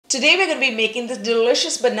Today we're going to be making this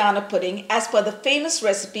delicious banana pudding as per the famous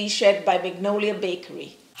recipe shared by Magnolia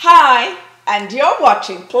Bakery. Hi, and you're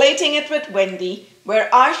watching Plating It with Wendy,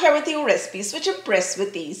 where I share with you recipes which impress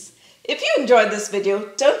with ease. If you enjoyed this video,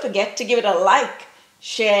 don't forget to give it a like,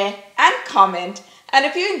 share and comment. And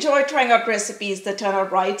if you enjoy trying out recipes that turn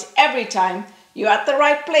out right every time, you're at the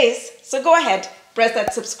right place. So go ahead, press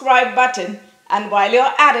that subscribe button. And while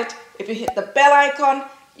you're at it, if you hit the bell icon,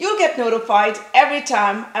 you'll get notified every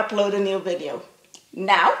time I upload a new video.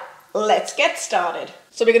 Now, let's get started.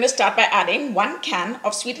 So we're going to start by adding 1 can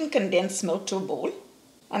of sweetened condensed milk to a bowl.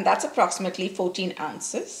 And that's approximately 14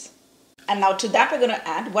 ounces. And now to that, we're going to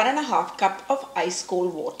add 1.5 cup of ice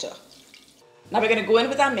cold water. Now we're going to go in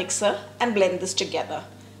with our mixer and blend this together.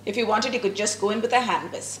 If you wanted, you could just go in with a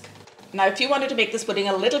hand whisk. Now if you wanted to make this pudding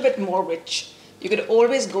a little bit more rich, you could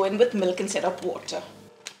always go in with milk instead of water.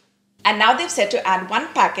 And now they've said to add 1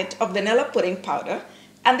 packet of vanilla pudding powder,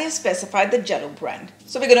 and they've specified the Jello brand.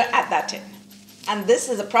 So we're going to add that in. And this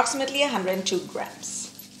is approximately 102 grams.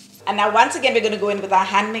 And now once again, we're going to go in with our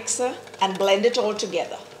hand mixer and blend it all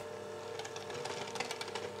together.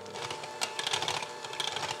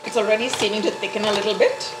 It's already seeming to thicken a little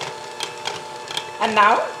bit. And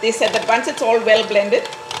now they said that once it's all well blended,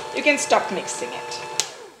 you can stop mixing it.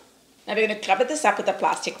 Now we're going to cover this up with a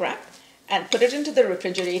plastic wrap and put it into the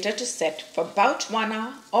refrigerator to set for about 1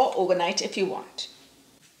 hour or overnight if you want.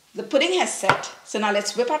 The pudding has set, so now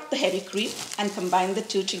let's whip up the heavy cream and combine the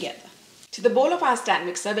two together. To the bowl of our stand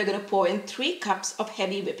mixer, we're going to pour in 3 cups of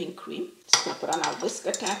heavy whipping cream. Just going to put on our whisk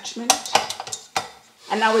attachment.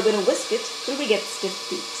 And now we're going to whisk it till we get stiff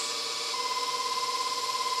peaks.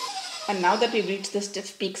 And now that we've reached the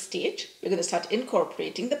stiff peak stage, we're going to start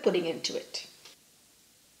incorporating the pudding into it.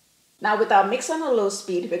 Now with our mix on a low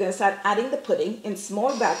speed, we're going to start adding the pudding in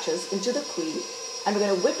small batches into the cream, and we're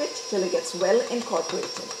going to whip it till it gets well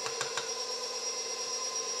incorporated.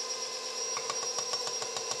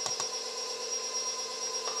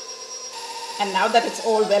 And now that it's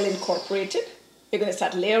all well incorporated, we're going to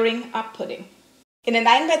start layering our pudding. In a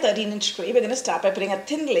 9 by 13 inch tray, we're going to start by putting a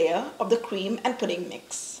thin layer of the cream and pudding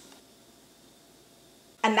mix.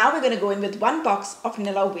 And now we're going to go in with 1 box of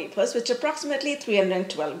vanilla wafers, which are approximately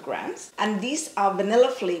 312 grams. And these are vanilla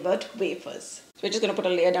flavored wafers. So we're just going to put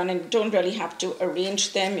a layer down, and you don't really have to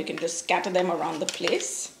arrange them. You can just scatter them around the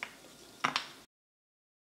place.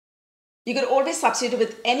 You could always substitute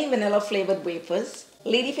with any vanilla flavored wafers,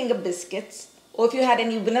 ladyfinger biscuits, or if you had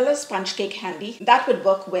any vanilla sponge cake handy, that would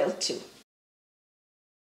work well too.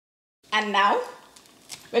 And now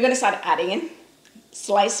we're going to start adding in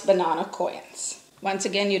sliced banana coins. Once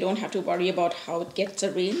again, you don't have to worry about how it gets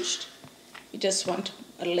arranged. You just want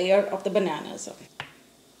a layer of the bananas on.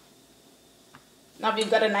 Now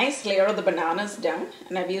we've got a nice layer of the bananas down,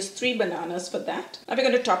 and I've used 3 bananas for that. Now we're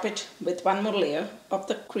going to top it with 1 more layer of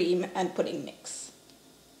the cream and pudding mix.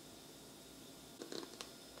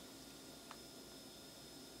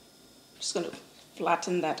 Just going to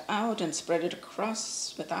flatten that out and spread it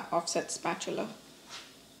across with our offset spatula.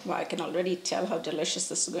 Wow, I can already tell how delicious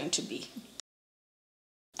this is going to be.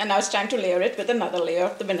 And now it's time to layer it with another layer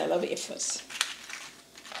of the vanilla wafers.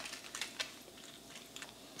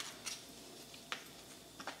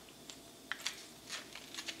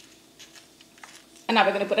 And now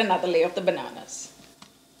we're going to put another layer of the bananas.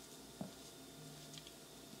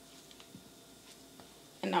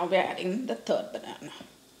 And now we're adding the 3rd banana.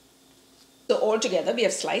 So altogether we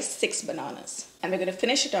have sliced 6 bananas. And we're going to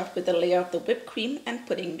finish it off with a layer of the whipped cream and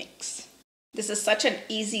pudding mix. This is such an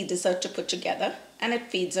easy dessert to put together, and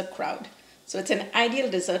it feeds a crowd. So it's an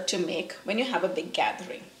ideal dessert to make when you have a big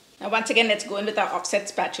gathering. Now once again, let's go in with our offset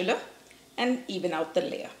spatula and even out the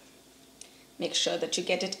layer. Make sure that you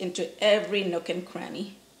get it into every nook and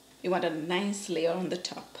cranny. You want a nice layer on the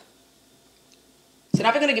top. So now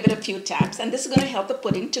we're going to give it a few taps, and this is going to help the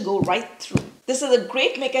pudding to go right through. This is a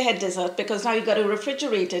great make-ahead dessert because now you've got to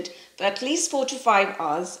refrigerate it for at least 4 to 5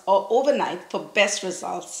 hours or overnight for best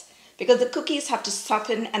results. Because the cookies have to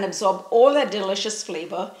soften and absorb all that delicious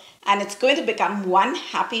flavor, and it's going to become one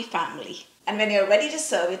happy family. And when you're ready to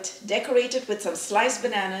serve it, decorate it with some sliced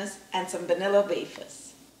bananas and some vanilla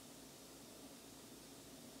wafers.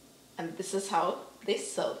 And this is how they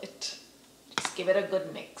serve it. Just give it a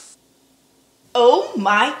good mix. Oh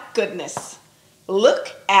my goodness! Look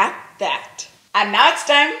at that! And now it's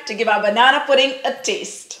time to give our banana pudding a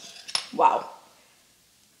taste. Wow!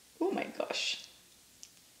 Oh my gosh!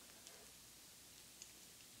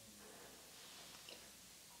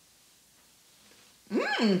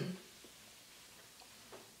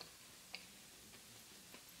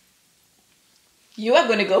 You are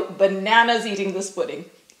going to go bananas eating this pudding.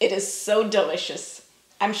 It is so delicious.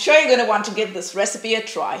 I'm sure you're going to want to give this recipe a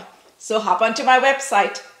try. So hop onto my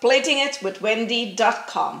website,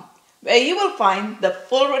 platingitwithwendy.com, where you will find the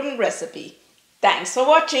full written recipe. Thanks for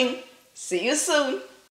watching. See you soon.